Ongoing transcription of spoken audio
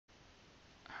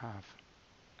have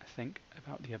a think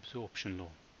about the absorption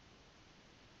law.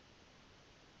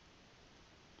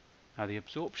 Now the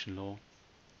absorption law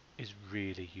is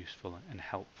really useful and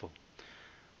helpful,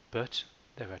 but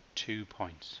there are 2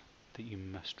 points that you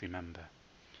must remember.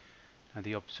 Now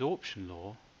the absorption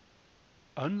law,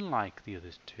 unlike the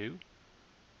other 2,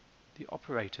 the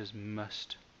operators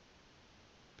must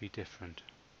be different.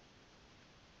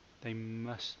 They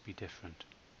must be different.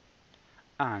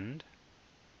 And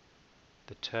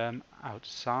the term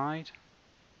outside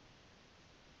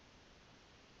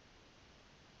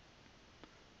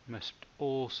must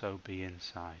also be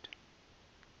inside.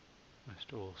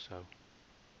 Must also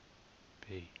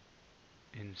be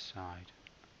inside.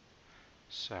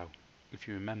 So, if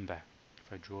you remember,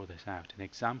 if I draw this out, an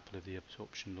example of the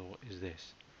absorption law is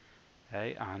this.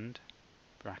 A and,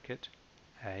 bracket,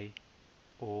 A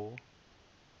or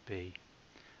B.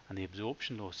 And the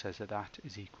absorption law says that that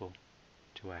is equal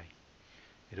to A.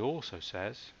 It also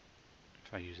says,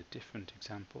 if I use a different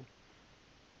example,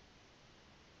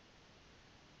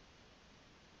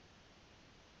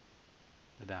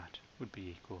 that would be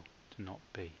equal to not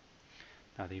B.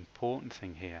 Now the important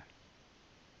thing here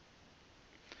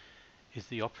is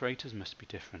the operators must be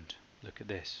different. Look at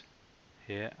this.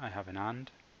 Here I have an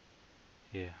AND,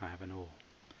 here I have an OR.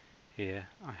 Here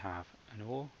I have an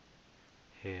OR,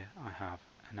 here I have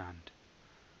an AND.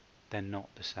 They're not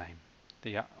the same.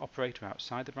 The operator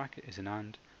outside the bracket is an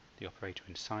AND, the operator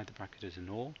inside the bracket is an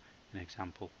OR, in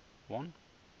example 1.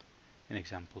 In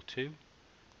example 2,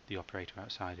 the operator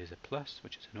outside is a plus,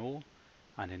 which is an OR,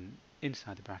 and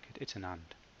inside the bracket it's an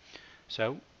AND.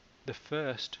 So the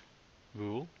first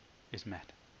rule is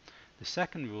met. The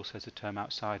second rule says the term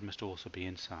outside must also be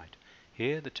inside.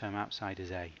 Here the term outside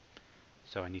is A.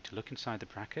 So I need to look inside the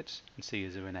brackets and see,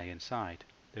 is there an A inside?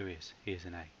 There is. Here's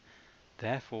an A.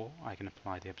 Therefore I can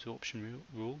apply the absorption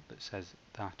rule that says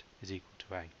that is equal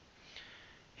to A.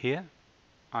 Here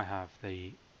I have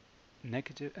the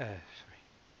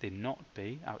the not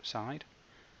B outside.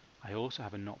 I also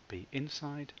have a not B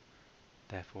inside.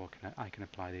 Therefore I can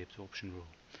apply the absorption rule.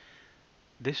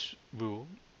 This rule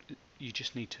you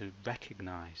just need to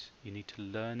recognize. You need to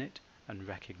learn it and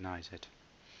recognize it.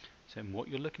 So in what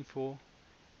you're looking for,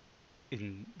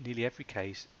 in nearly every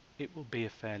case, it will be a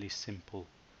fairly simple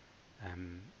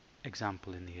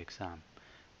example in the exam,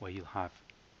 where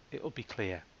it will be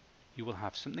clear. You will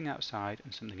have something outside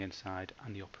and something inside,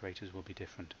 and the operators will be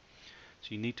different. So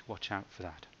you need to watch out for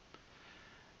that.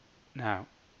 Now,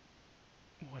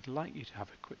 what I'd like you to have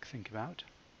a quick think about,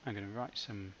 I'm going to write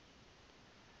some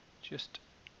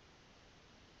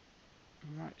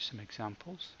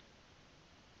examples,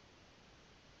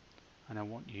 and I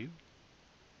want you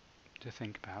to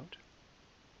think about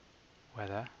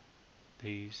whether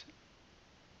these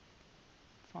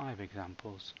 5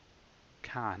 examples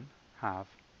can have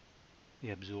the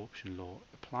absorption law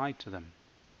applied to them.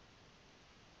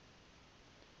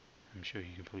 I'm sure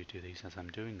you can probably do these as I'm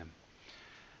doing them.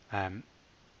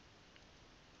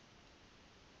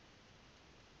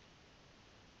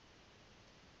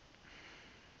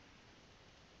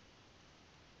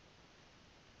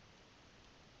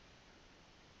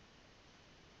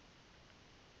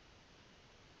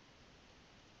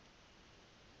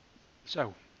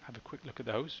 So, have a quick look at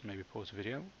those, maybe pause the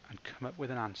video, and come up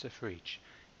with an answer for each.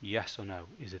 Yes or no,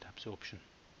 is it absorption?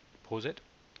 Pause it,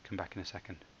 come back in a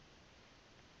second.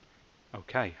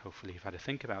 Okay, hopefully you've had a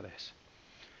think about this.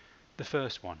 The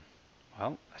first one,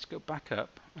 well, let's go back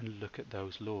up and look at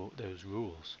those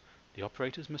rules. The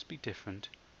operators must be different,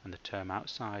 and the term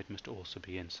outside must also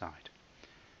be inside.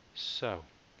 So,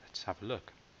 let's have a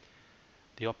look.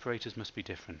 The operators must be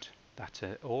different. That's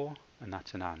an OR and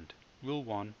that's an AND. Rule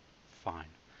 1, fine.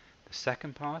 The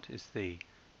second part is the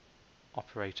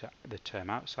term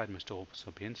outside must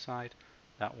also be inside.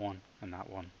 That one and that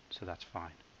one, so that's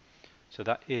fine. So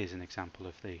that is an example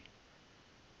of the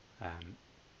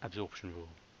absorption law.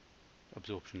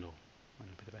 Might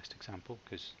not be the best example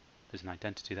because there's an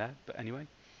identity there, but anyway,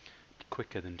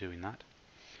 quicker than doing that.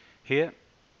 Here,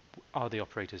 are the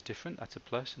operators different? That's a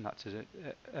plus, and that's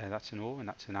an OR, and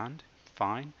that's an AND.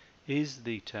 Fine. Is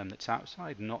the term that's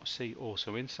outside not C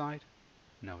also inside?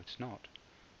 No, it's not.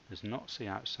 There's not C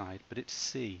outside, but it's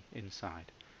C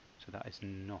inside. So that is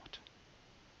not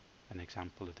an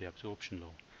example of the absorption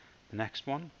law. The next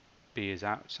one, B is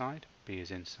outside, B is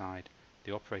inside.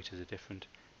 The operators are different.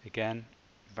 Again,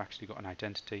 we've actually got an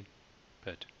identity,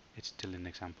 but it's still an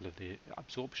example of the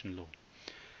absorption law.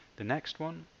 The next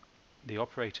one, the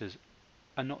operators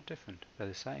are not different. They're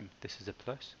the same. This is a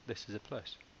plus, this is a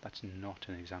plus. That's not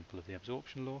an example of the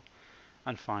absorption law.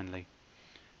 And finally,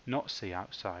 not C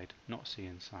outside, not C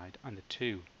inside, and the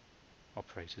two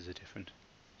operators are different.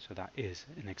 So that is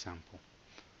an example.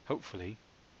 Hopefully,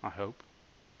 I hope,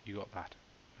 you got that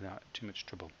without too much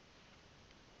trouble.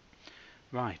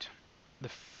 Right, the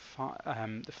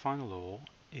final law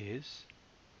is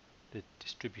the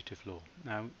distributive law.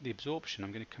 Now, the absorption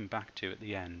I'm going to come back to at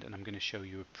the end, and I'm going to show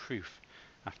you a proof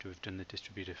after we've done the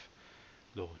distributive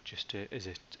law, just as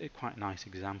a quite nice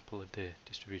example of the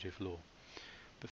distributive law.